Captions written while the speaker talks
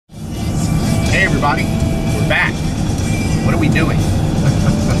everybody, we're back. What are we doing?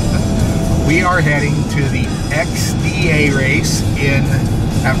 We are heading to the XDA race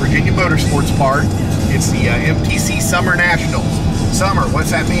at Virginia Motorsports Park. It's the MTC Summer Nationals. Summer, what's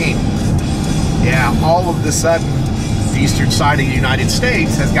that mean? Yeah, all of the sudden, the eastern side of the United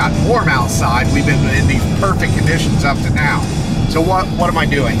States has gotten warm outside. We've been in these perfect conditions up to now. So what am I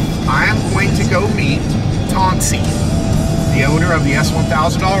doing? I am going to go meet Tauncy, the owner of the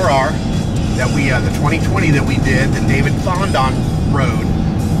S1000RR that the 2020 that we did, that David Fondon rode.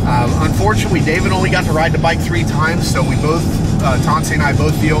 Unfortunately, David only got to ride the bike 3 times, so we both, Tauncy and I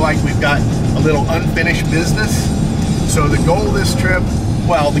both feel like we've got a little unfinished business. So the goal of this trip,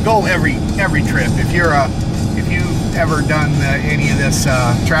 well, the goal every trip, if you've ever done any of this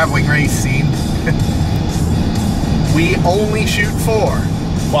traveling race scene, we only shoot for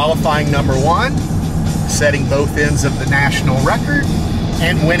qualifying number 1, setting both ends of the national record,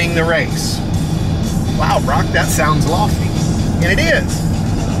 and winning the race. Wow, Brock, that sounds lofty. And it is.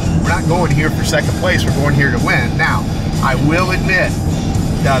 We're not going here for second place, we're going here to win. Now, I will admit,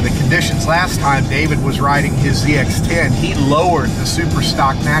 the conditions last time David was riding his ZX10, he lowered the Super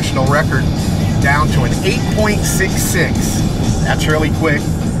Stock national record down to an 8.66. That's really quick.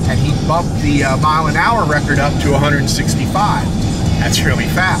 And he bumped the mile-an-hour record up to 165. That's really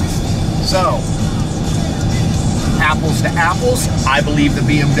fast. So, apples to apples, I believe the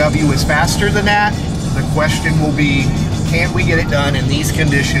BMW is faster than that. The question will be, can we get it done in these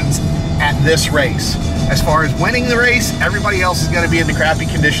conditions at this race? As far as winning the race, everybody else is going to be in the crappy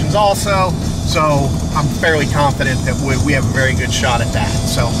conditions also, so I'm fairly confident that we have a very good shot at that.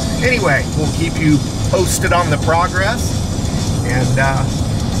 So anyway, we'll keep you posted on the progress, and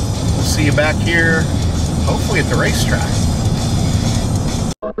we'll see you back here, hopefully at the racetrack.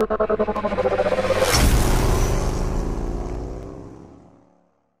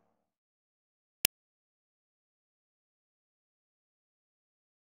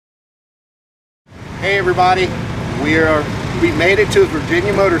 Hey everybody, we made it to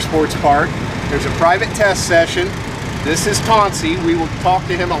Virginia Motorsports Park. There's a private test session. This is Tauncy. We will talk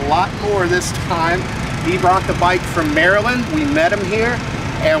to him a lot more this time. He brought the bike from Maryland. We met him here,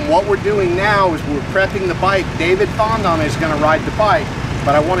 and what we're doing now is we're prepping the bike. David Fondon is going to ride the bike,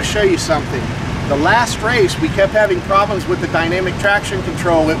 but I want to show you something. The last race, we kept having problems with the dynamic traction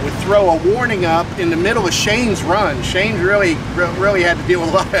control. It would throw a warning up in the middle of Shane's run. Shane really had to deal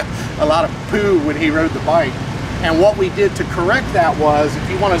with a lot of poo when he rode the bike. And what we did to correct that was, if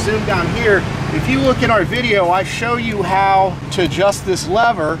you want to zoom down here, if you look at our video, I show you how to adjust this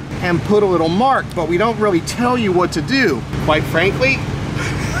lever and put a little mark, but we don't really tell you what to do. Quite frankly,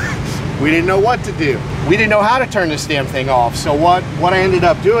 we didn't know what to do. We didn't know how to turn this damn thing off. So what I ended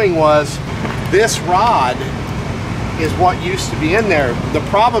up doing was, this rod is what used to be in there. The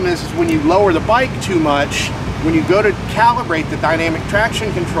problem is when you lower the bike too much, when you go to calibrate the dynamic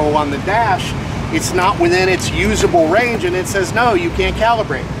traction control on the dash, it's not within its usable range, and it says, no, you can't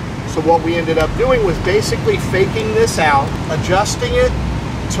calibrate. So what we ended up doing was basically faking this out, adjusting it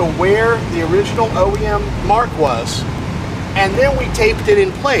to where the original OEM mark was, and then we taped it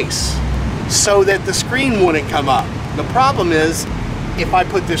in place so that the screen wouldn't come up. The problem is, if I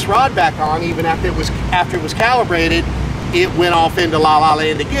put this rod back on, even after it was calibrated, it went off into La La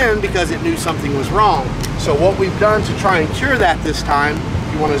Land again because it knew something was wrong. So what we've done to try and cure that this time,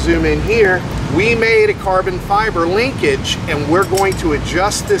 if you want to zoom in here, we made a carbon fiber linkage, and we're going to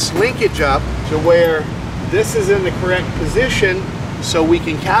adjust this linkage up to where this is in the correct position so we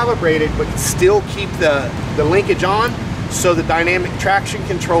can calibrate it but still keep the linkage on, so the dynamic traction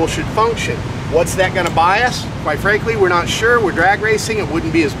control should function. What's that going to buy us? Quite frankly, we're not sure. We're drag racing. It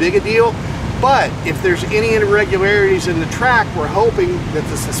wouldn't be as big a deal. But if there's any irregularities in the track, we're hoping that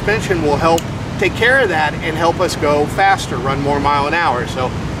the suspension will help take care of that and help us go faster, run more mile an hour.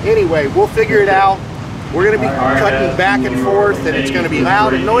 So anyway, we'll figure it out. We're going to be cutting back and forth, and it's going to be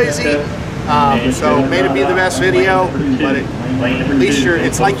loud and noisy. So may it be the best video, but at least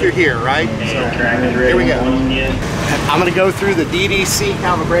it's like you're here, right? So here we go. I'm going to go through the DDC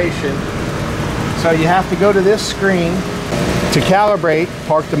calibration. So you have to go to this screen to calibrate,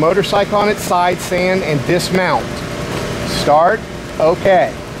 park the motorcycle on its side, stand, and dismount. Start,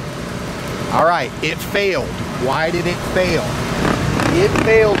 okay. All right, it failed. Why did it fail? It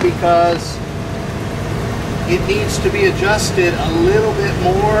failed because it needs to be adjusted a little bit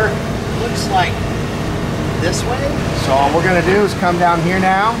more, looks like this way. So all we're gonna do is come down here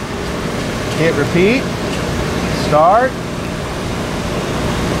now, hit repeat, start,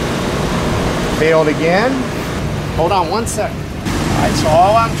 failed again. Hold on one second. All right, so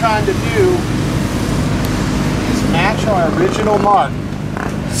all I'm trying to do is match our original mark.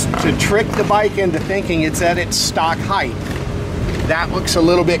 to trick the bike into thinking it's at its stock height. That looks a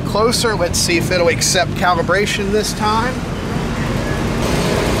little bit closer. Let's see if it'll accept calibration this time.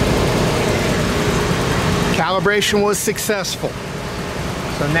 Calibration was successful.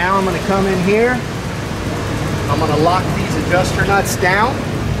 So now I'm going to come in here. I'm going to lock these adjuster nuts down.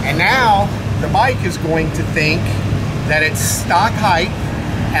 And now the bike is going to think that it's stock height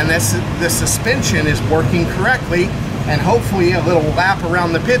and the suspension is working correctly. And hopefully a little lap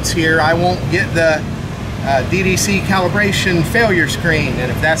around the pits here, I won't get the DDC calibration failure screen.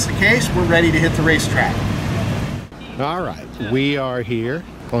 And if that's the case, we're ready to hit the racetrack. All right, we are here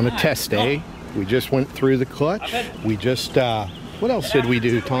on a test day. We just went through the clutch. We just, what else did we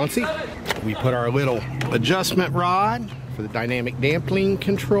do, Tauncy? We put our little adjustment rod for the dynamic dampening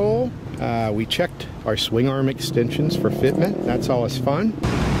control. We checked our swing arm extensions for fitment. That's always fun.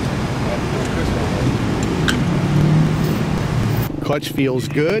 Clutch feels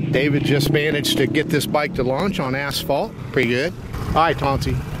good. David just managed to get this bike to launch on asphalt. Pretty good. All right,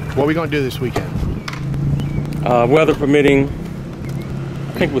 Tauncy, what are we going to do this weekend? Weather permitting,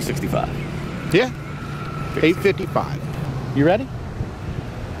 I think it was 65. Yeah, 855. You ready?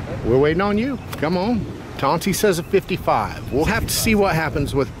 We're waiting on you. Come on. Tauncy says a 55. We'll have to see what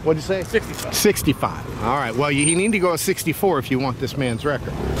happens with, what did you say? 65. 65. All right, well, you need to go a 64 if you want this man's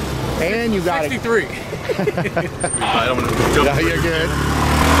record. And you got 63. I don't want to No, you're good.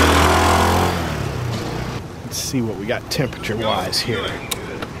 Let's see what we got temperature-wise here.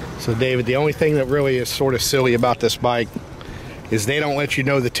 So, David, the only thing that really is sort of silly about this bike is they don't let you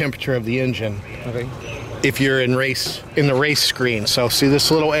know the temperature of the engine. Okay. If you're in the race screen. So, see this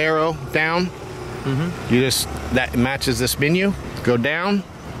little arrow down? Mm-hmm. That matches this menu. Go down.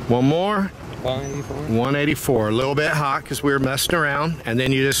 One more. 184. 184. A little bit hot because we were messing around. And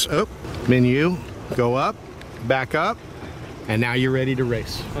then you just, menu, go up, back up, and now you're ready to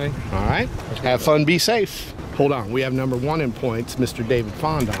race. Okay. All right? Have fun, be safe. Hold on. We have number 1 in points, Mr. David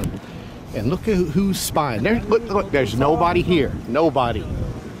Fondon. And look at who's spying. There, look, there's nobody here. Nobody.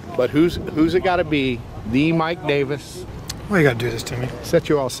 But who's it got to be? The Mike Davis. Why you got to do this to me? Set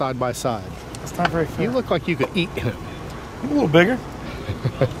you all side by side. It's not very fair. You look like you could eat him. I'm a little bigger.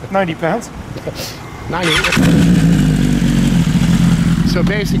 90 pounds. 90. So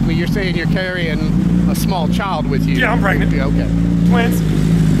basically, you're saying you're carrying a small child with you. Yeah, I'm pregnant. Yeah, okay. Twins.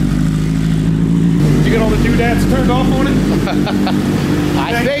 Did you get all the doodads turned off on it?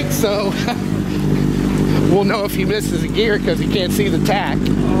 I think so. We'll know if he misses a gear because he can't see the tack.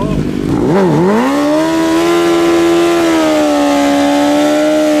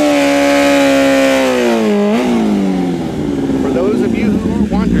 For those of you who are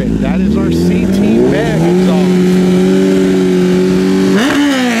wondering, that is our CT bag exhaust.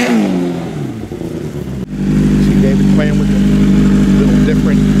 See David playing with a little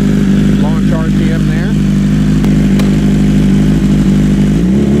different launch RPM there.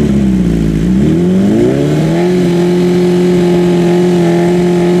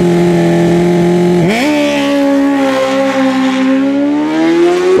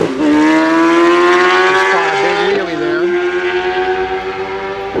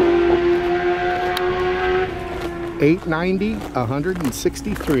 .890,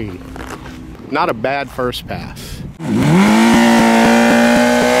 163. Not a bad first pass.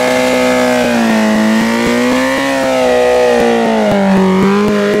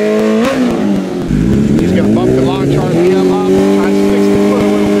 He's going to bump the launch RPM up, try to fix the foot a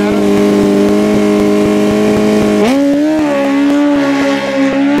little better.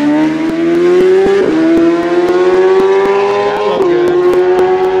 That looked good.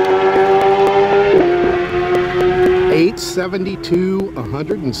 872,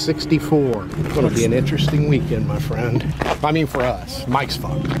 164. It's going to be an interesting weekend, my friend. I mean, for us. Mike's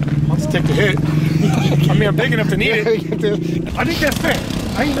fun. Let's take the hit. I mean, I'm big enough to need it. I think that's fair.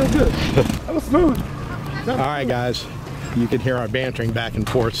 I ain't no good. That was smooth. All right, guys. You can hear our bantering back and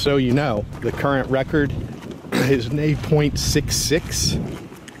forth. So you know, the current record is an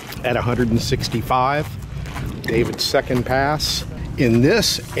 8.66 at 165. David's second pass in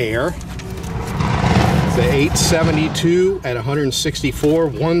this air. The 872 at 164,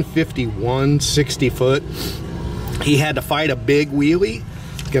 151, 60 foot. He had to fight a big wheelie.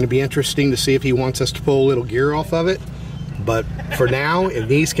 It's going to be interesting to see if he wants us to pull a little gear off of it. But for now, in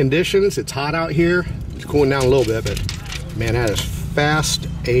these conditions, it's hot out here. It's cooling down a little bit, but man, that is fast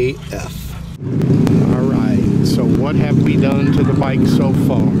AF. All right, so what have we done to the bike so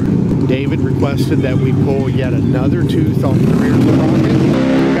far? David requested that we pull yet another tooth off the rear sprocket.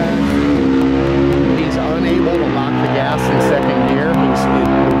 Okay. He's unable to lock the gas in second gear. He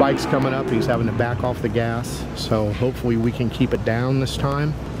The bike's coming up, he's having to back off the gas, so hopefully we can keep it down this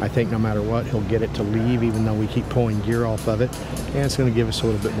time. I think no matter what, he'll get it to leave, even though we keep pulling gear off of it, and it's going to give us a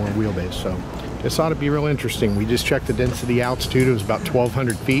little bit more wheelbase. So this ought to be real interesting. We just checked the density altitude. It was about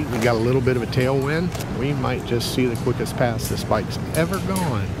 1,200 feet. We got a little bit of a tailwind. We might just see the quickest pass this bike's ever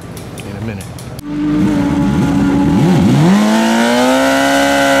gone in a minute.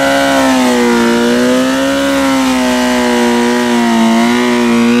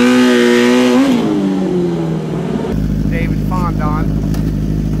 Fondon.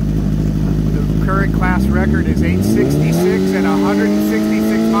 The current class record is 866 at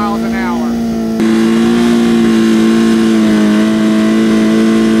 166 miles an hour.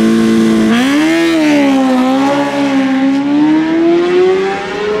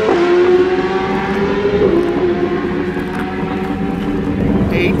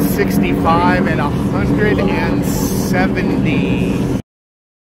 .865 at 170.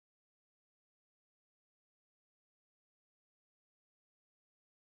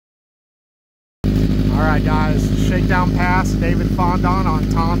 Alright guys, shakedown pass, David Fondon on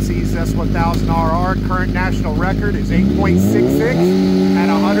Tauncy's S1000RR. Current national record is 8.66 at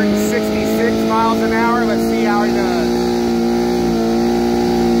 166 miles an hour. Let's see how he does.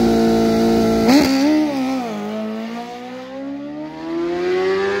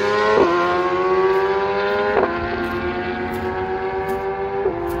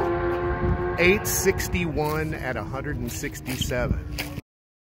 .861 at 167.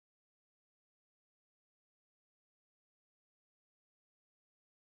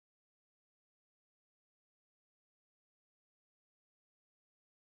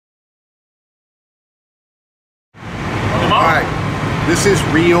 Alright, this is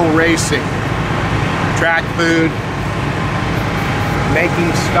real racing. Track food,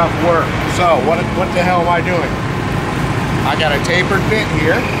 making stuff work. So, what the hell am I doing? I got a tapered bit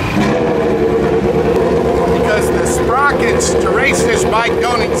here. Because the sprockets to race this bike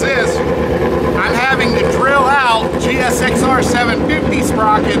don't exist, I'm having to drill out GSXR 750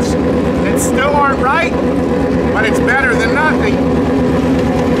 sprockets that still aren't right, but it's better than nothing.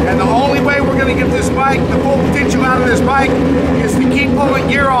 And the only way we're going to get this bike, the full potential out of this bike, is to keep pulling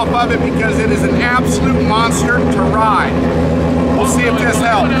gear off of it because it is an absolute monster to ride. We'll see if this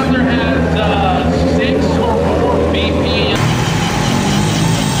helps. Has 6 or more BPM.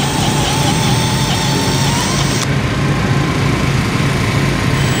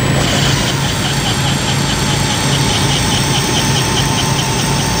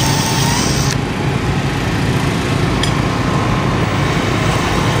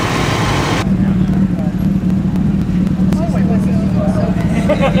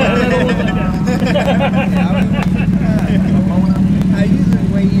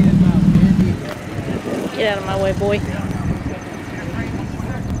 Get out of my way, boy.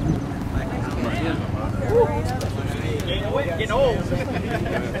 Getting old.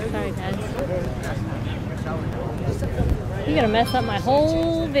 Sorry, guys. You're gonna mess up my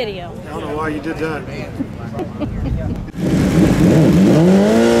whole video. I don't know why you did that.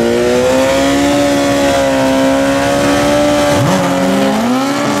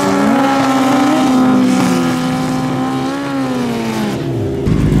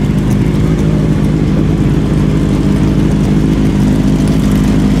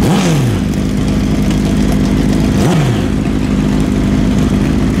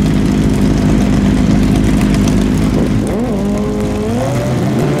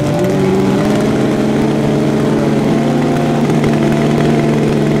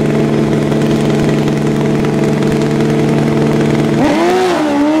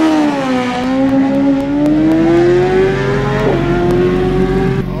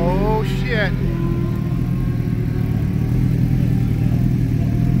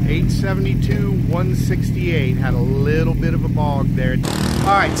 Had a little bit of a bog there.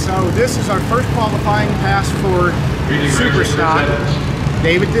 Alright, so this is our first qualifying pass for Super Stock.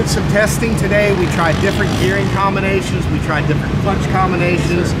 David did some testing today. We tried different gearing combinations. We tried different clutch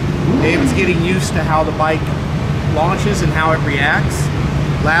combinations. David's getting used to how the bike launches and how it reacts.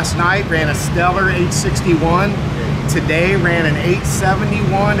 Last night ran a stellar 861. Today ran an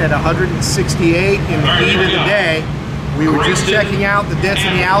 871 at 168 in the heat of the day. We were just checking out the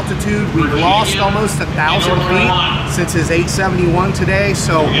density altitude. We've lost almost 1,000 feet since his 871 today.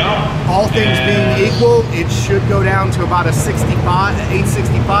 So all things being equal, it should go down to about a 865,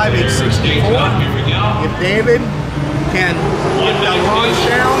 864. If David can get the launch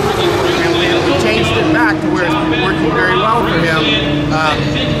down, and we changed it back to where it's working very well for him,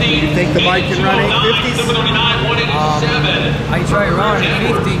 you think the bike can run 850s? I try running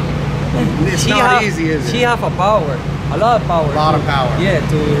 50. It's not easy, is it? She have a power. A lot of power. A lot of power. Yeah,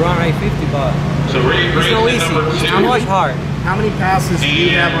 to run 850, but So it's no easy. It's too much hard. How many passes do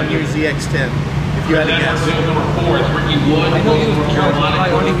you have on your ZX10? If you had to guess. Number 4 is Ricky Wood. I know you from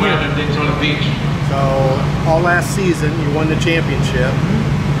Carolina, only here. Daytona Beach. So all last season you won the championship.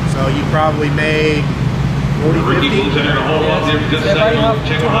 So you probably made 40, 50?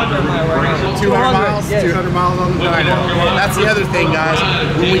 200 miles? Yes. 200 miles on the dyno. That's the other thing, guys.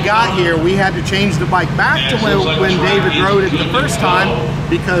 When we got here, we had to change the bike back to when David rode it the first time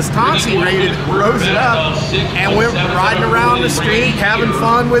because Tauncy rose it up and went riding around the street, having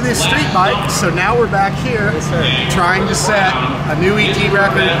fun with his street bike. So now we're back here trying to set a new ET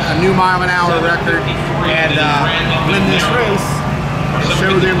record, a new mile-an-hour record, and win this race.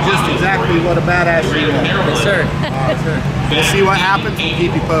 Show them just exactly what a badass you are. Yes, sir. We'll see what happens. We'll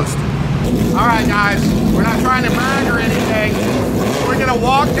keep you posted. All right, guys. We're not trying to brag or anything. We're going to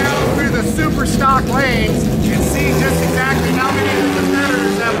walk down through the super stock lanes and see just exactly how many of the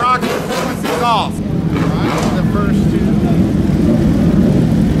competitors that Rock Performance is off. Right, the first two.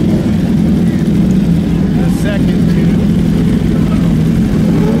 The second two.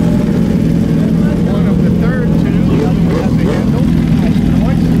 One of the third two.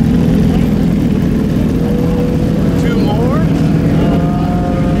 Two more.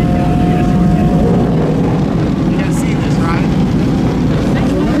 You guys see this, right?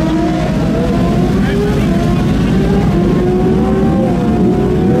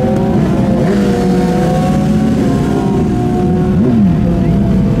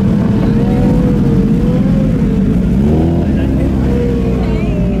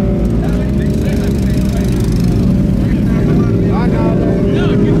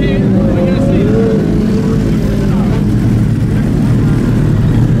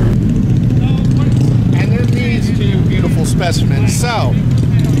 Specimens. So,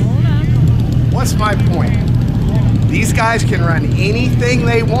 what's my point? These guys can run anything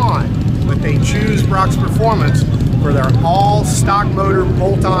they want, but they choose Brock's Performance for their all stock motor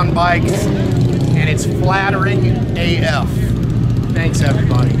bolt-on bikes, and it's flattering AF. Thanks,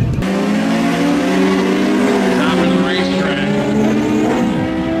 everybody. Top of the racetrack.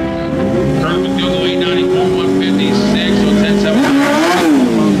 Current with Google 894, 156, so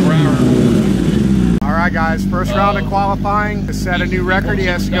 10.7 miles per hour. Alright guys, first round of qualifying to set a new record. He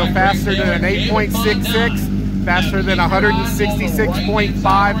has to go faster than an 8.66, faster than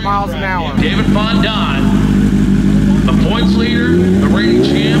 166.5 miles an hour. David Fondon, the points leader, the rating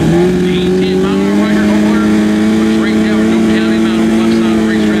champ, the ET mountain rider holder, which right now no county mountain on the left side of the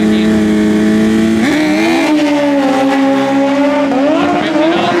racetrack either.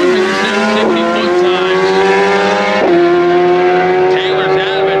 $150, 60 foot times. Taylor's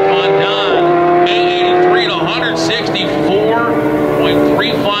out of it. Fondon, 883 to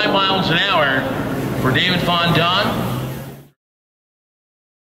 164.35 miles an hour for David Fondon.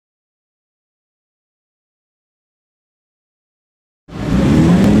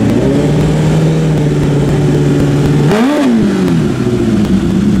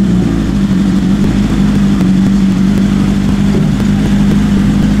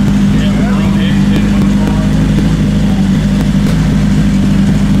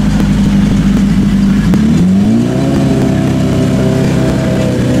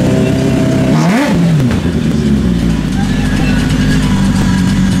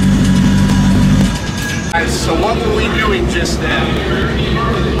 So what were we doing just then?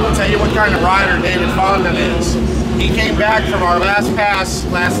 I'll tell you what kind of rider David Fondon is. He came back from our last pass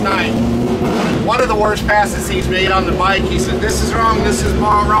last night. One of the worst passes he's made on the bike. He said, this is wrong, this is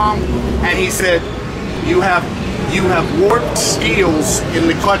wrong. And he said, you have warped steels in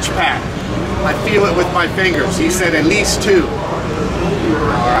the clutch pack. I feel it with my fingers. He said, at least 2. All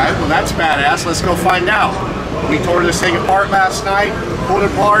right, well that's badass. Let's go find out. We tore this thing apart last night, pulled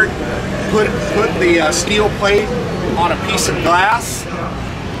it apart, put the steel plate on a piece of glass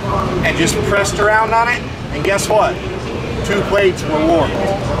and just pressed around on it, and guess what? 2 plates were warped.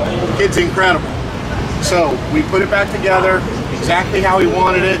 The kid's incredible. So we put it back together exactly how he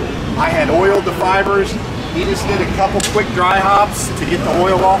wanted it. I had oiled the fibers. He just did a couple quick dry hops to get the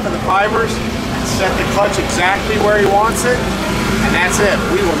oil off of the fibers and set the clutch exactly where he wants it. And that's it.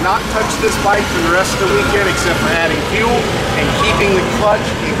 We will not touch this bike for the rest of the weekend except for adding fuel and keeping the clutch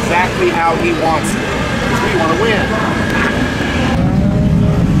exactly how he wants it. Because we want to win.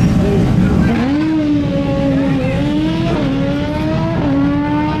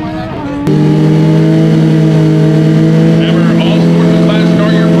 Remember, all sports and class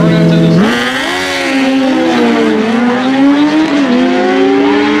start your burnout to the side.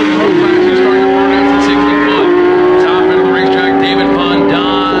 Pro classes start your burnout to 60 foot. Top end of the racetrack, David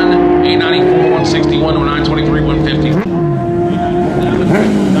Fondon, 894, 161 to 923, 150.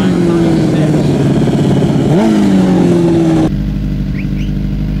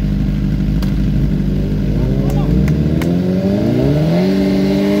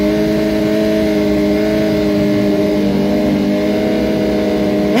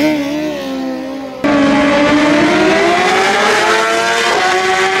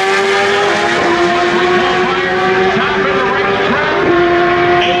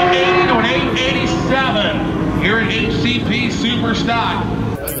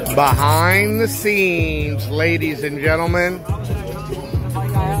 Behind the scenes, ladies and gentlemen,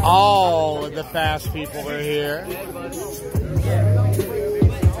 all of the fast people are here.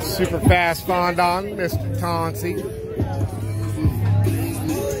 Super fast Fondon, Mr. Tauncy.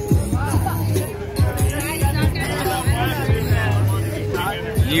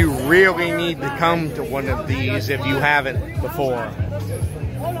 You really need to come to one of these if you haven't before.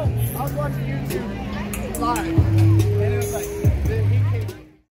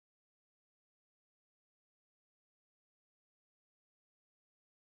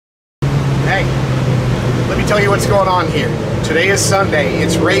 Hey, let me tell you what's going on here. Today is Sunday,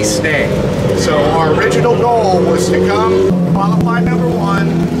 it's race day. So our original goal was to come, qualify number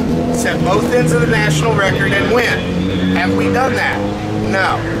 1, set both ends of the national record and win. Have we done that?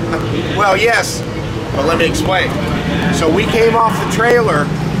 No. Well, yes, but let me explain. So we came off the trailer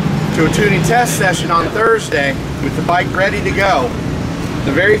to a tuning test session on Thursday with the bike ready to go.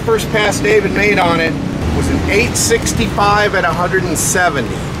 The very first pass David made on it was an 865 at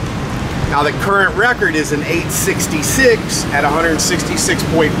 170. Now the current record is an 866 at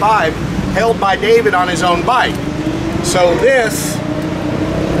 166.5, held by David on his own bike. So this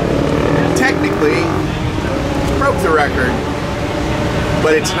technically broke the record,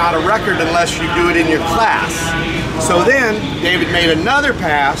 but it's not a record unless you do it in your class. So then David made another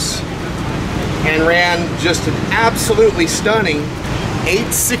pass and ran just an absolutely stunning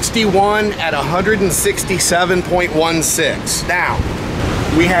 861 at 167.16. Now,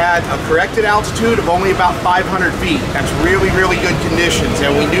 we had a corrected altitude of only about 500 feet. That's really, really good conditions.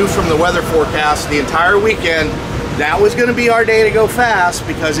 And we knew from the weather forecast the entire weekend that was going to be our day to go fast,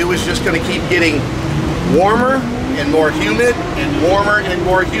 because it was just going to keep getting warmer and more humid and warmer and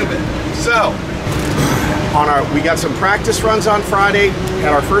more humid. So, we got some practice runs on Friday,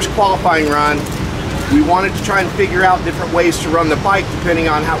 had our first qualifying run. We wanted to try and figure out different ways to run the bike depending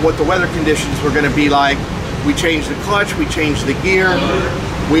on what the weather conditions were going to be like. We changed the clutch, we changed the gear.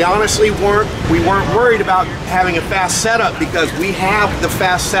 We honestly weren't worried about having a fast setup, because we have the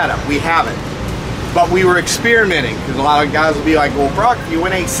fast setup, we have it. But we were experimenting, because a lot of guys will be like, well, Brock, you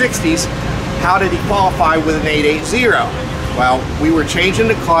went 860s, how did he qualify with an 880? Well, we were changing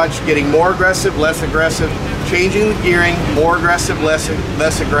the clutch, getting more aggressive, less aggressive, changing the gearing, more aggressive, less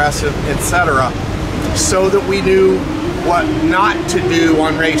aggressive, etc., so that we knew what not to do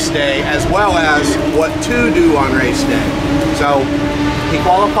on race day, as well as what to do on race day. So he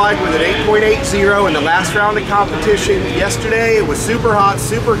qualified with an 8.80 in the last round of competition. Yesterday it was super hot,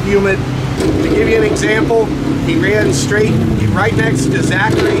 super humid. To give you an example, he ran straight right next to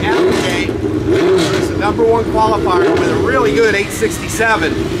Zachary at the gate. He's the #1 qualifier with a really good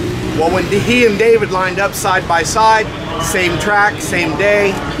 867. Well, when he and David lined up side by side, same track, same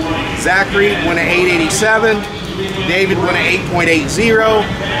day, Zachary went at 887. David went at 8.80,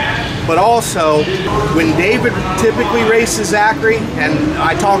 but also when David typically races Zachary, and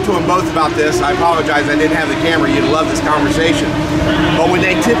I talked to them both about this, I apologize I didn't have the camera, you'd love this conversation, but when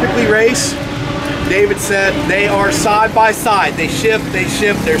they typically race, David said they are side by side, they shift,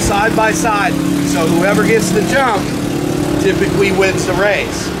 they're side by side, so whoever gets the jump typically wins the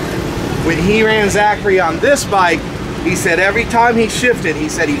race. When he ran Zachary on this bike, he said every time he shifted, he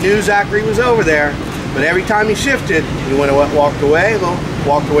said he knew Zachary was over there, but every time he shifted, he walked away a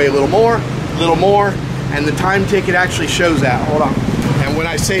little more, and the time ticket actually shows that. Hold on. And when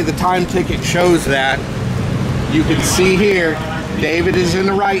I say the time ticket shows that, you can see here, David is in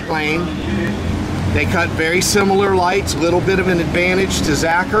the right lane. They cut very similar lights, little bit of an advantage to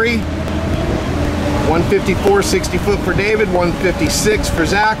Zachary. 154, 60 foot for David, 156 for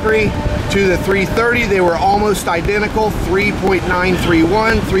Zachary. To the 330, they were almost identical,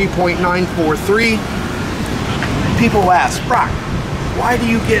 3.931, 3.943. People ask, Brock, why do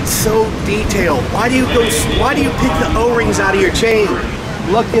you get so detailed? Why do you pick the O-rings out of your chain?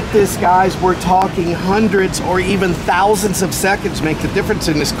 Look at this, guys. We're talking hundreds or even thousands of seconds make the difference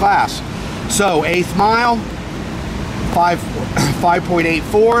in this class. So 8th mile,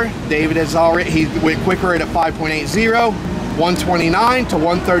 5.84. David has he went quicker at 5.80. 129 to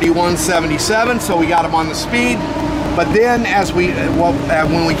 131.77. So we got him on the speed. But then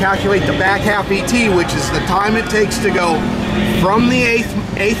when we calculate the back half ET, which is the time it takes to go from the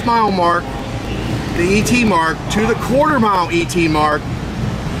eighth mile mark, the ET mark, to the quarter mile ET mark,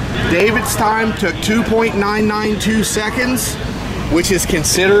 David's time took 2.992 seconds, which is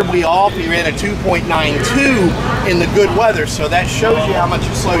considerably off. He ran a 2.92 in the good weather, so that shows you how much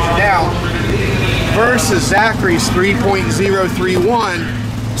it slows you down, versus Zachary's 3.031.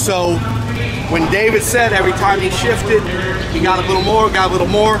 So when David said every time he shifted, he got a little more,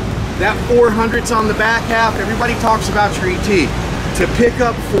 that 400's on the back half. Everybody talks about your ET. to pick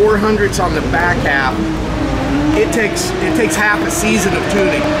up 400s on the back half, it takes half a season of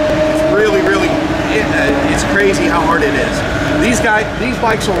tuning. It's really, it's crazy how hard it is. These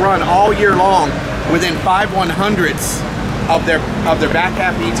bikes will run all year long within 5/100ths of their back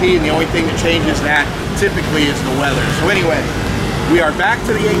half ET, and the only thing that changes that typically is the weather. So anyway, we are back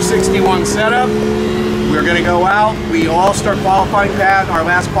to the H61 setup. We're gonna go out. We all start qualifying pass. Our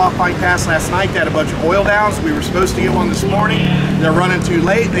last qualifying pass last night, they had a bunch of oil downs. We were supposed to get one this morning. They're running too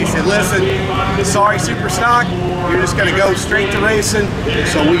late. They said, listen, sorry Super Stock, you're just gonna go straight to racing.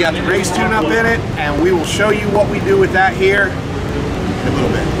 So we got the race tune-up in it, and we will show you what we do with that here in a little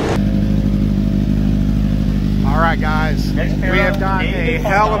bit. All right, guys, we have got a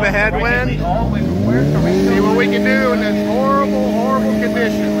hell of a headwind. See what we can do in this horrible, horrible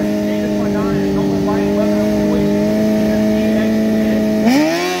condition.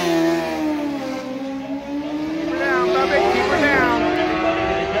 Keep her down, love it, keep her down.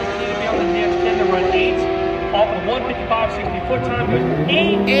 Off of 155 60-foot time was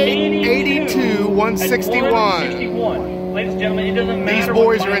 882 161. Ladies and gentlemen, it doesn't matter. These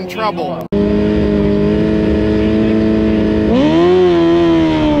boys are in trouble.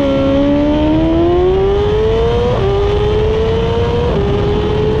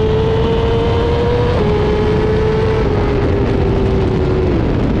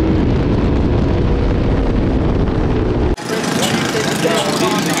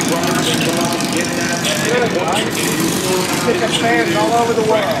 Fans all over the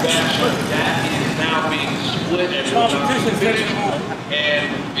world. That is now being split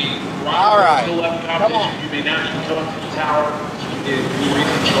and all right, come on. You may now come up to the tower.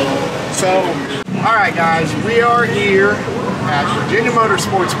 So, all right, guys, we are here at Virginia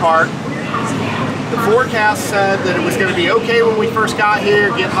Motorsports Park. The forecast said that it was going to be okay when we first got here,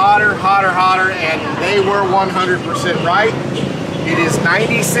 get hotter, and they were 100% right. It is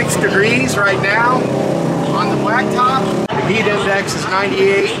 96 degrees right now on the blacktop. The heat index is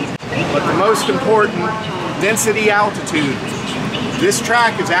 98, but the most important, density altitude. This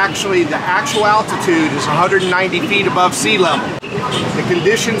track is actually, the actual altitude is 190 feet above sea level. The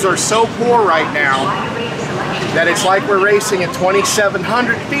conditions are so poor right now that it's like we're racing at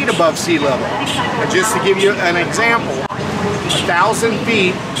 2,700 feet above sea level. And just to give you an example, 1,000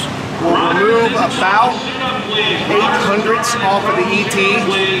 feet will remove about 800ths off of the ET,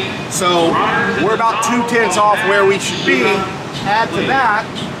 so we're about 2/10 off where we should be. Add to that,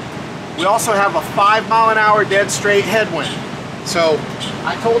 we also have a 5-mile-an-hour dead straight headwind. So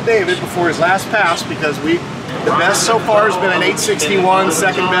I told David before his last pass, because the best so far has been an 861,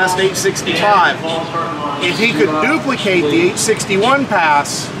 second best 865. If he could duplicate the 861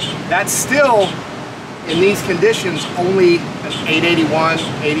 pass, that's still, in these conditions, only an 881,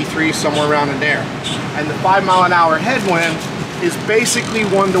 83, somewhere around in there. And the 5-mile-an-hour headwind is basically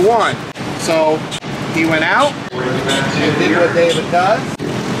 1-to-1. So he went out and did what David does.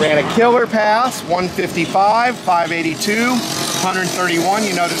 Ran a killer pass, 155, 582, 131.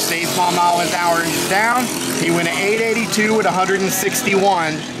 You notice the 8-mile-an-hour is down. He went at 882 at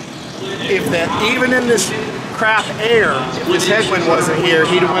 161. Even in this crap air, if this headwind wasn't here,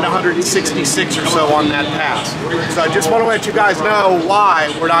 he'd have went 166 or so on that pass. So I just want to let you guys know why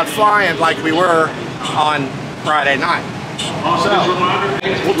we're not flying like we were on Friday night. So,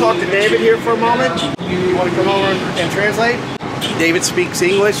 we'll talk to David here for a moment. You want to come over and translate? David speaks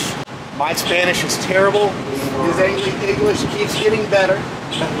English. My Spanish is terrible. His English keeps getting better,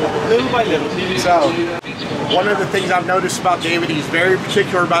 little by little. So, one of the things I've noticed about David, he's very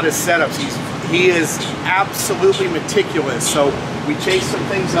particular about his setups. He is absolutely meticulous. So, we chase some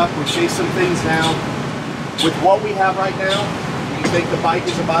things up, we chase some things down. With what we have right now, do you think the bike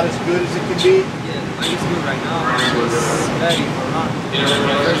is about as good as it can be? It's good right now. It's ready for run.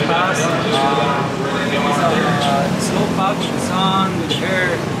 First pass, slow pass with the sun, with the air.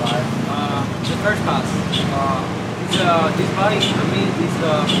 The first pass. This bike, I mean, is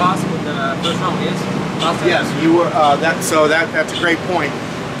fast with the first round, yes? Yes, you were. That's a great point.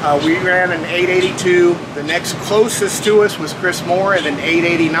 We ran an 882. The next closest to us was Chris Moore at an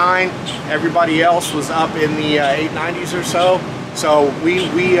 889. Everybody else was up in the 890s or so. So we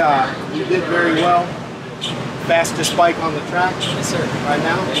did very well. Fastest bike on the track, Yes, sir. right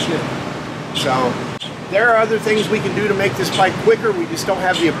now. Yes, sir. So there are other things we can do to make this bike quicker. We just don't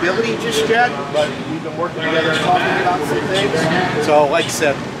have the ability just yet, but we've been working together and talking about some things. So like I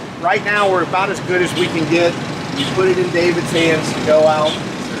said, right now we're about as good as we can get. We put it in David's hands to go out.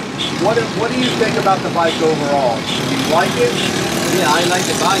 What do you think about the bike overall? Do you like it? Yeah, I like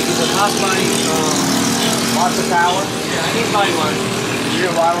the bike. It's a fast bike. Lots of power? Yeah, I need body one. You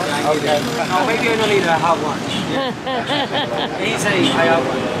buy one? Okay. No, maybe I don't need to have one. He say I have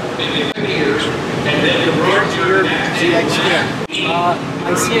one. Compared to your ZX10.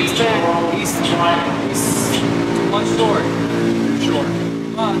 My CX10 is too much short. Sure.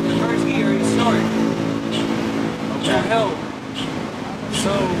 But the first gear is short. Okay. Hell.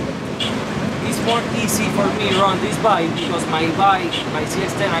 So it's more easy for me to run this bike because my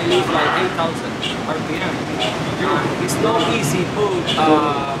CX10 I live like 8,000 RPM. It's not easy to put 8,000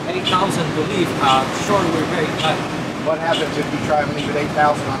 to live short wheelbase. What happens if you try and leave it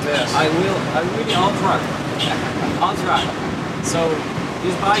 8,000 on this? I really outright. So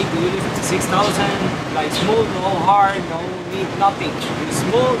this bike we live to 6,000, like smooth, no hard, no need nothing. It's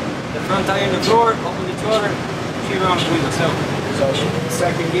smooth, the front tire on the floor, open the throttle, she runs with herself. So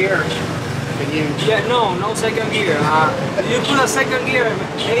second gear, can you? Yeah, no second gear. You put a second gear,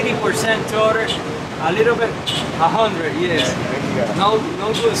 80% throttle, a little bit, 100, yes. There you go.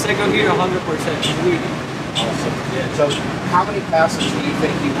 No do a second gear, 100%, really. Awesome. Yeah. So how many passes do you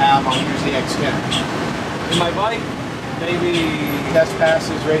think you have on your ZX10? In my bike, maybe Test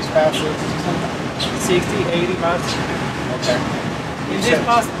passes, race passes? 60, 80 passes. Okay. In this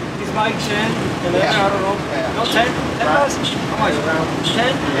bike 10, 11, Yeah. I don't know. Yeah. No, 10 passes? How much? Around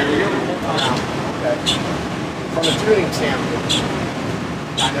 10? Okay. From a tuning standpoint,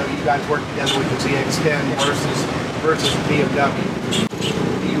 I know you guys work together with the ZX10 versus the BMW.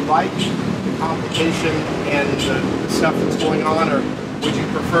 Do you like the competition and the stuff that's going on, or would you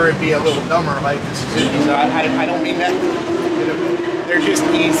prefer it be a little dumber like the Suzuki's? I don't mean that. They're just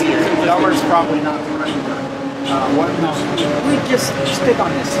easier. Dumber's probably not the right word. We just stick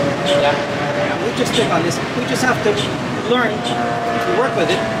on this. Yeah. We just stick on this. We just have to learn to work with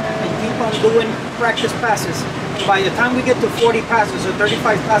it and keep on doing practice passes. By the time we get to 40 passes or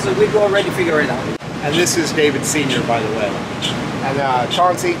 35 passes, we'd already figure it out. And this is David Sr., by the way. And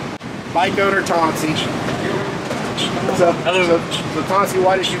Tauncy, bike owner Tauncy. So Tauncy,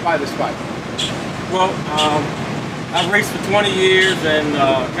 why did you buy this bike? Well, I've raced for 20 years and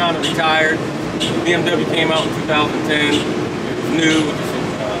kind of retired. BMW came out in 2010. It was new with the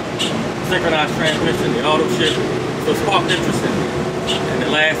synchronized transmission, the auto shift. So it sparked interest in me. And the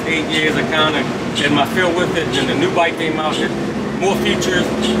last 8 years, I kind of had my fill with it. And the new bike came out, had more features,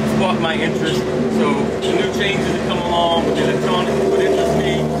 sparked my interest. So the new changes that come along with the electronics would interest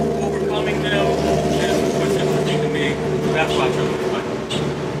me. Overcoming them is what's interesting to me. So that's why I chose this bike.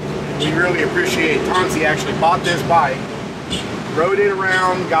 We really appreciate Tauncy actually bought this bike, rode it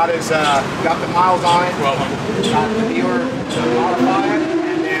around, got the miles on it, got the dealer to modify it,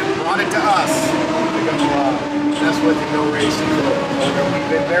 and then brought it to us to go mess with and go racing. So we've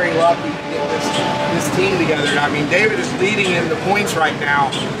been very lucky to get this team together. I mean, David is leading in the points right now,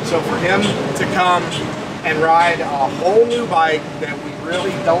 so for him to come and ride a whole new bike that we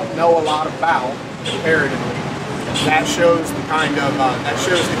really don't know a lot about comparatively, that shows the kind of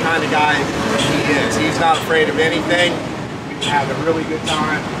guy he is. He's not afraid of anything. We had a really good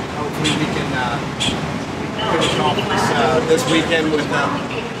time. Hopefully we can finish off this weekend with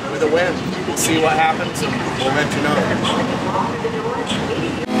a win. We'll see what happens, and we'll let you know.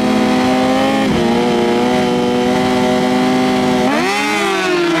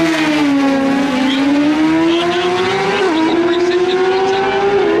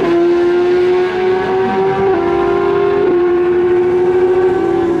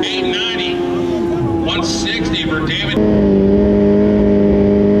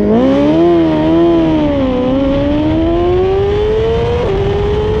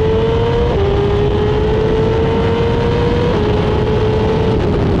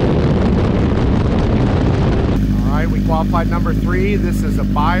 Number 3, this is a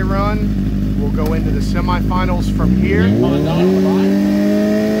bye run. We'll go into the semifinals from here.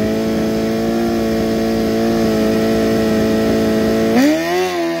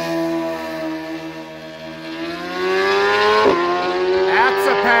 That's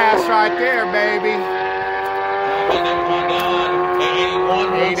a pass right there, baby.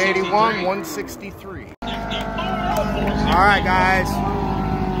 881, 163. All right, guys.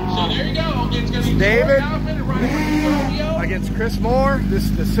 So there you go. It's David against Chris Moore. This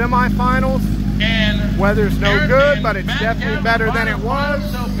is the semifinals. And weather's no good, but it's definitely better than it was.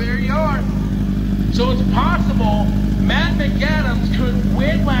 So there you are. So it's possible Matt McAdams could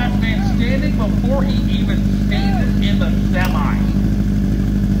win last man standing before he even stands in the semis.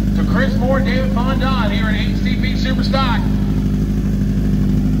 So Chris Moore, David Fondon here at XDA Super Stock.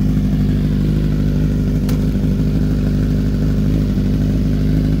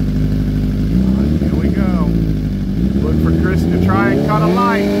 For Chris to try and cut a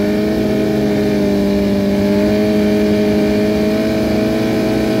light.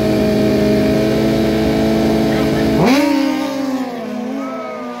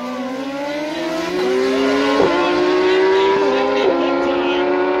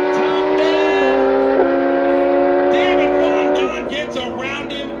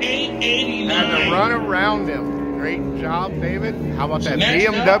 Great job, David. How about that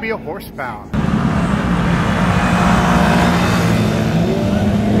BMW horsepower?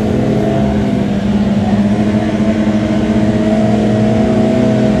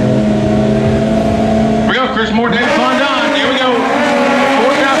 Here we go, Chris Moore, David Fondon. Here we go.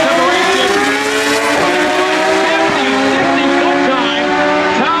 4,000 separation. 50, 60 foot time.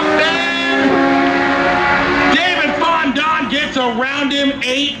 Top man. David Fondon gets around him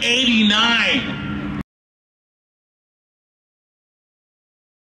 889.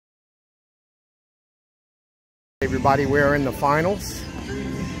 Everybody, we're in the finals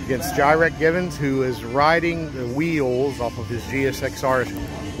against Jefe Givens, who is riding the wheels off of his GSXR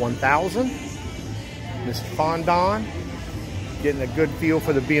 1000. Mr. Fondon getting a good feel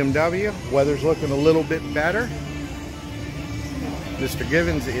for the BMW. Weather's looking a little bit better. Mr.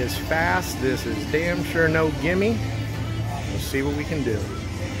 Givens is fast. This is damn sure no gimme. Let's see what we can do.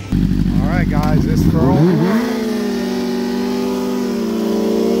 All right, guys, this throw.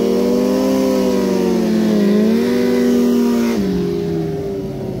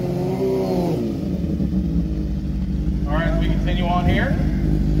 Continue on here.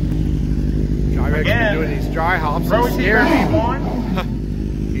 Jefe's been doing these dry hops. He scares me.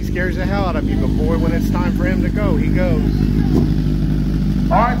 He scares the hell out of me, but boy, when it's time for him to go, he goes.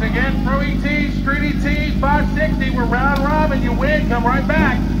 All right, so again, Pro ET, Street ET, 560. We're round robin. You win. Come right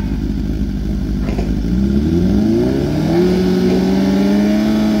back.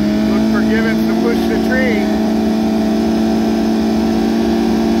 Look for Givens to push the tree.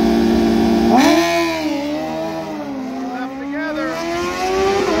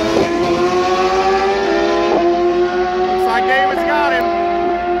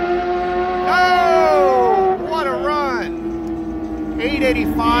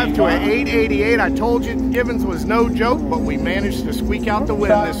 To an 888. I told you Givens was no joke, but we managed to squeak out the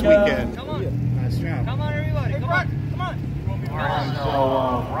win this weekend. Come on. Nice job. Come on, everybody. Come on. Come on. All right, so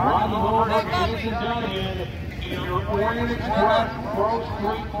Rocky Horse, ladies and gentlemen, in your Orient Express Pro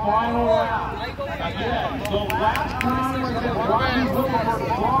Street final round. Again, the last time that Rocky Horse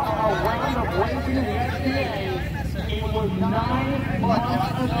brought a round of racing in the XDA, it was 9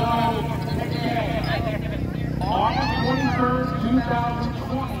 months ago today. August 23rd, 2020.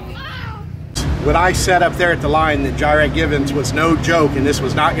 When I said up there at the line that Jefe Givens was no joke and this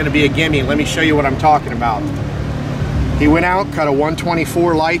was not going to be a gimme, let me show you what I'm talking about. He went out, cut a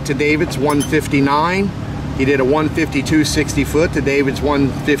 124 light to David's 159. He did a 152 60 foot to David's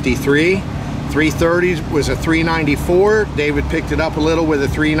 153. 330 was a 394. David picked it up a little with a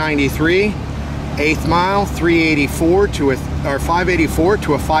 393. 8th mile, 384 to a, or 584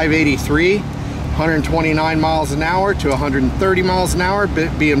 to a 583. 129 miles an hour to 130 miles an hour.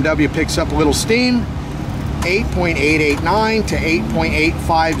 BMW picks up a little steam. 8.889 to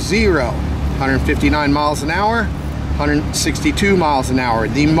 8.850. 159 miles an hour, 162 miles an hour.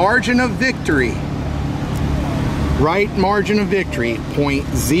 The margin of victory, right margin of victory,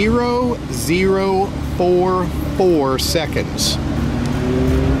 0.0044 seconds.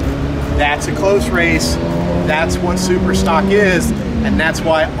 That's a close race. That's what Super Stock is. And that's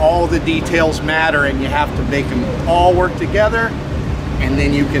why all the details matter, and you have to make them all work together, and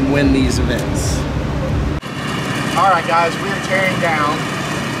then you can win these events. All right, guys, we're tearing down.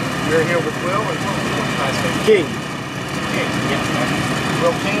 We're here with Will and what's last name? King. King, yes.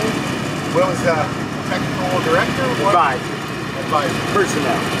 Will King. Will is the technical director. Advisor.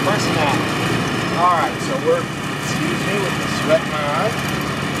 Personnel. All right, so we're, excuse me, with the sweat in my eyes.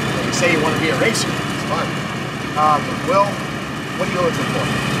 You say you want to be a racer. It's fun. Will, what are you looking for?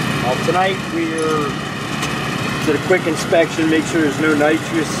 Well, tonight we're did a quick inspection, make sure there's no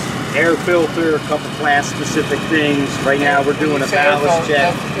nitrous, air filter, a couple class-specific things. Right now we're doing a ballast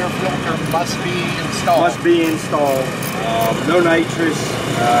check. Air filter must be installed. Must be installed. No nitrous,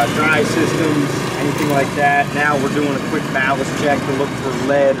 dry systems, anything like that. Now we're doing a quick ballast check to look for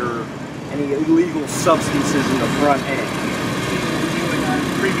lead or any illegal substances in the front end.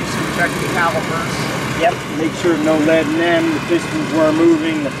 Previously checked the calipers. Yep, make sure no lead in them, the pistons were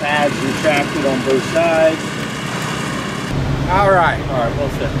moving, the pads retracted on both sides. All right, well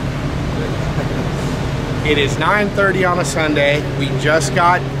said. It is 9:30 on a Sunday. We just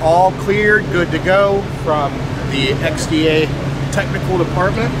got all cleared, good to go from the XDA technical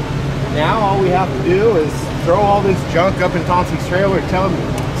department. Now all we have to do is throw all this junk up in Tauncy's trailer and tell him,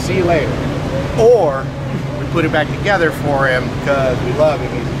 see you later. Or we put it back together for him because we love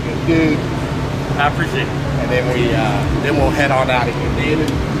him, he's a good dude. I appreciate it. And then we'll head on out of here. David,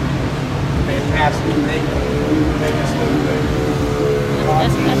 fantastic. Thank you.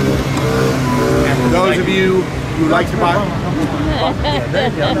 And for those of you who like to buy, Yeah, there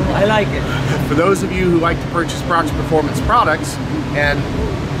you go. I like it. For those of you who like to purchase Brock's Performance products and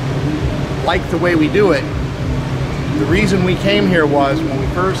like the way we do it, the reason we came here was when we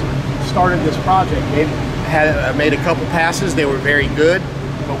first started this project, they had made a couple passes. They were very good,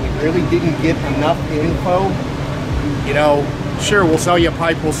 but we really didn't get enough info. You know, sure, we'll sell you a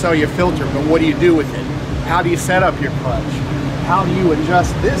pipe, we'll sell you a filter, but what do you do with it? How do you set up your clutch? How do you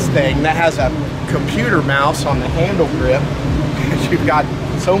adjust this thing that has a computer mouse on the handle grip? Because you've got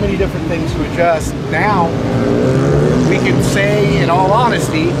so many different things to adjust. Now, we can say in all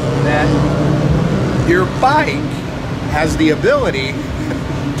honesty that your bike has the ability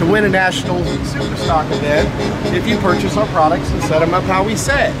to win a national super stock event if you purchase our products and set them up how we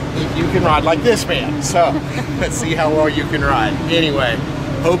say. If you can ride like this man. So let's see how well you can ride. Anyway,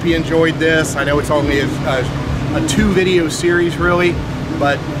 hope you enjoyed this. I know it's only a 2-video series really,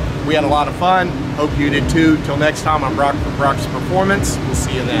 but we had a lot of fun. Hope you did too. Till next time, I'm Brock from Brock's Performance. We'll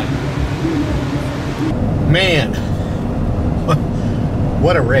see you then. Man,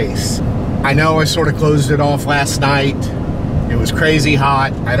 what a race. I know I sort of closed it off last night. It was crazy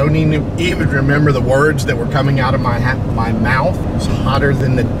hot. I don't even remember the words that were coming out of my mouth. It was hotter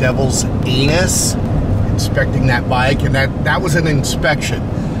than the devil's anus. Inspecting that bike, and that was an inspection.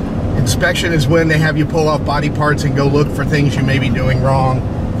 Inspection is when they have you pull off body parts and go look for things you may be doing wrong.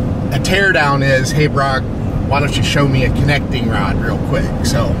 A teardown is, hey Brock, why don't you show me a connecting rod real quick?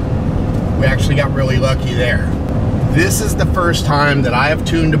 So we actually got really lucky there. This is the first time that I have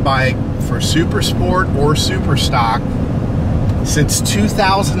tuned a bike for Super Sport or Super Stock since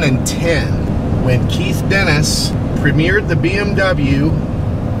 2010, when Keith Dennis premiered the BMW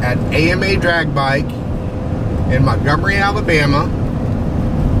at AMA Dragbike in Montgomery, Alabama.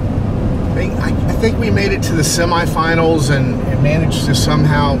 I think we made it to the semifinals and managed to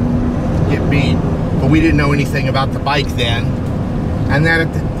somehow get beat, but we didn't know anything about the bike then. And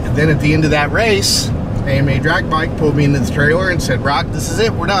then at the end of that race, AMA Dragbike pulled me into the trailer and said, Brock, this is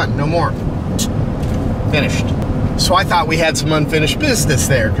it, we're done, no more. Finished. So I thought we had some unfinished business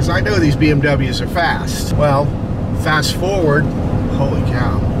there, because I know these BMWs are fast. Well, fast forward, holy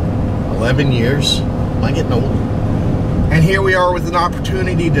cow, 11 years, am I getting old? And here we are with an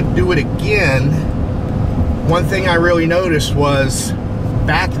opportunity to do it again. One thing I really noticed was,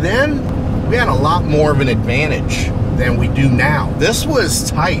 back then, we had a lot more of an advantage than we do now. This was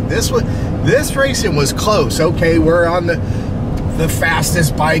tight. This racing was close. Okay, we're on the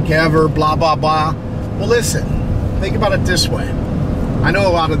fastest bike ever, blah, blah, blah. Well, listen, think about it this way. I know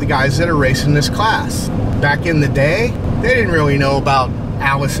a lot of the guys that are racing this class. Back in the day, they didn't really know about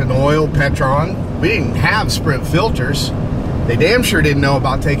Allison Oil, Petron. We didn't have sprint filters. They damn sure didn't know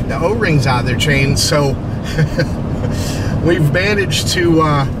about taking the O-rings out of their chains, so we've managed to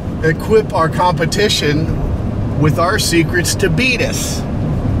equip our competition with our secrets to beat us.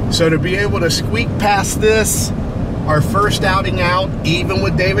 So to be able to squeak past this, our first outing out, even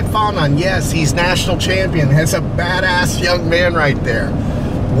with David Fondon, yes, he's national champion, has a badass young man right there,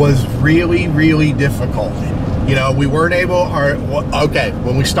 was really, really difficult. You know, we weren't able, okay,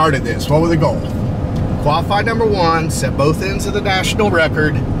 when we started this, what was the goal? Qualify number 1, set both ends of the national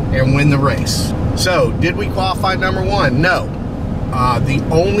record, and win the race. So, did we qualify number 1? No. The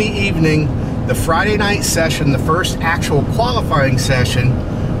only evening, the Friday night session, the first actual qualifying session,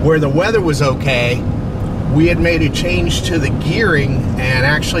 where the weather was okay, we had made a change to the gearing and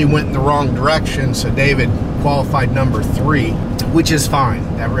actually went in the wrong direction, so David qualified number 3, which is fine.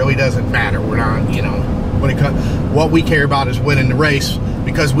 That really doesn't matter. We're not, you know, what we care about is winning the race,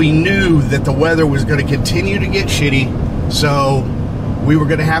 because we knew that the weather was going to continue to get shitty, so we were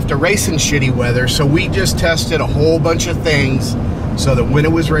going to have to race in shitty weather. So we just tested a whole bunch of things so that when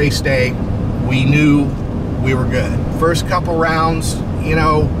it was race day, we knew we were good. First couple rounds, you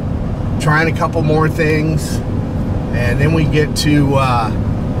know, trying a couple more things, and then we get to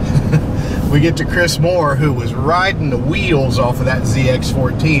Chris Moore, who was riding the wheels off of that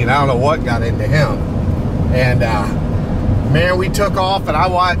ZX14. I don't know what got into him, and man, we took off, and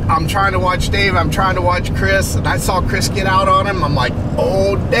I'm trying to watch Dave, I'm trying to watch Chris, and I saw Chris get out on him. I'm like,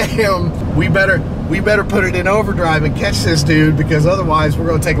 oh damn, we better put it in overdrive and catch this dude, because otherwise we're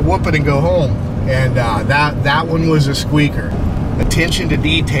going to take a whooping and go home. And that one was a squeaker. Attention to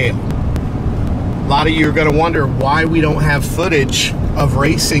detail. A lot of you are going to wonder why we don't have footage of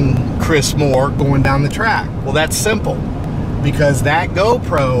racing Chris Moore going down the track. Well, that's simple, because that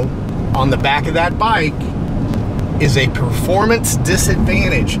GoPro on the back of that bike is a performance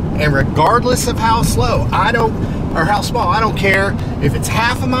disadvantage, and regardless of how slow, or how small, I don't care if it's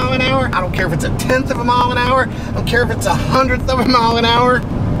half a mile an hour, I don't care if it's a 1/10 of a mile an hour, I don't care if it's a 100th of a mile an hour,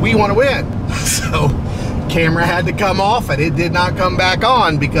 we want to win. So camera had to come off and it did not come back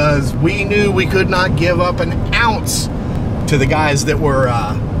on because we knew we could not give up an ounce to the guys that were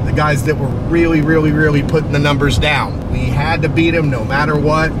really putting the numbers down. We had to beat them no matter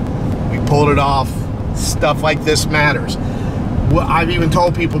what. We pulled it off. Stuff like this matters. Well, I've even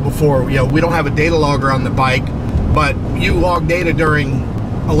told people before, you know, we don't have a data logger on the bike, but you log data during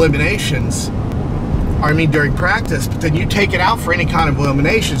eliminations, I mean during practice, but then you take it out for any kind of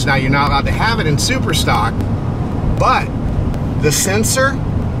eliminations. Now you're not allowed to have it in super stock, but the sensor,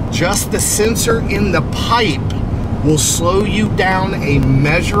 just the sensor in the pipe, will slow you down a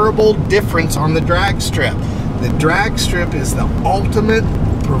measurable difference on the drag strip. The drag strip is the ultimate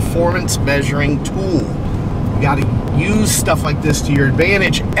performance measuring tool. You got to use stuff like this to your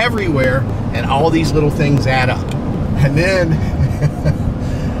advantage everywhere, and all these little things add up. And then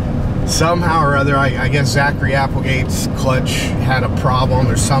somehow or other, I guess Zachary Applegate's clutch had a problem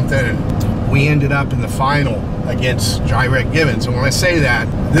or something, and we ended up in the final against Jyrek Gibbons. And when I say that,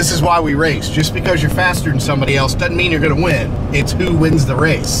 this is why we race. Just because you're faster than somebody else doesn't mean you're going to win. It's who wins the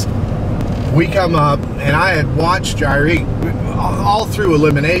race. We come up, and I had watched Jyrek all through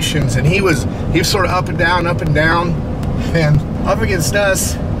eliminations, and he was sort of up and down, and up against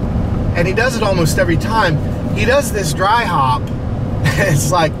us, and he does it almost every time. He does this dry hop.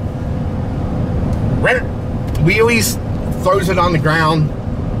 It's like wheelies, throws it on the ground,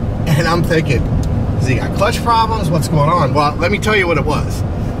 and I'm thinking, has he got clutch problems? What's going on? Well, let me tell you what it was.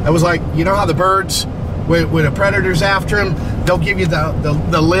 It was like, you know how the birds, when a predator's after him, they'll give you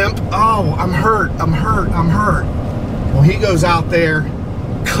the limp. Oh, I'm hurt. Well, he goes out there,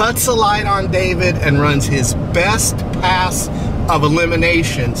 cuts a light on David, and runs his best pass of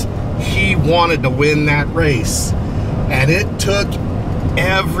eliminations. He wanted to win that race. And it took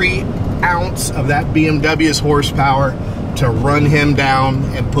every ounce of that BMW's horsepower to run him down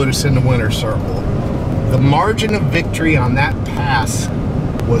and put us in the winner's circle. The margin of victory on that pass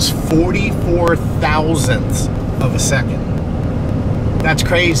was 44 thousandths of a second. That's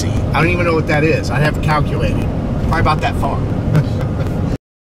crazy. I don't even know what that is. I'd have to calculate it. Probably about that far.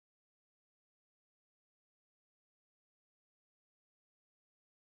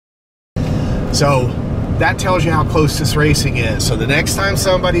 So that tells you how close this racing is. So the next time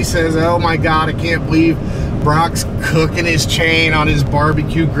somebody says, oh my God, I can't believe Brock's cooking his chain on his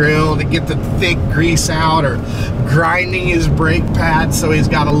barbecue grill to get the thick grease out, or grinding his brake pad so he's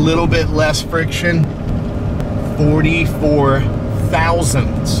got a little bit less friction, 44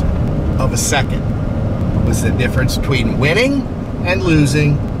 thousandths of a second was the difference between winning and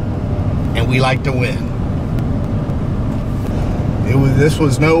losing, and we like to win. This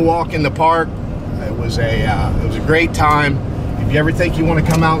was no walk in the park. It was a great time. If you ever think you want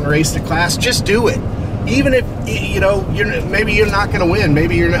to come out and race the class, just do it. Even if, you know, maybe you're not going to win,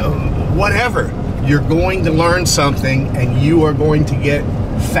 maybe you're not, whatever. You're going to learn something, and you are going to get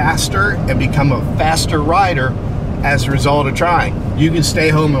faster and become a faster rider as a result of trying. You can stay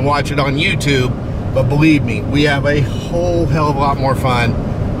home and watch it on YouTube, but believe me, we have a whole hell of a lot more fun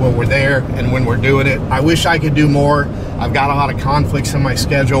when we're there and when we're doing it. I wish I could do more. I've got a lot of conflicts in my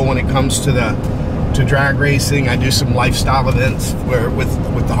schedule when it comes to drag racing. I do some lifestyle events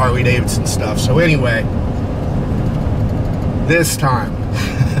with the Harley Davidson stuff. So anyway, this time,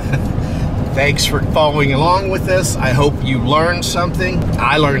 thanks for following along with this. I hope you learned something.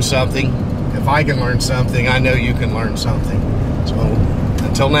 I learned something. If I can learn something, I know you can learn something. So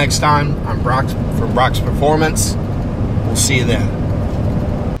until next time, I'm Brock from Brock's Performance. We'll see you then.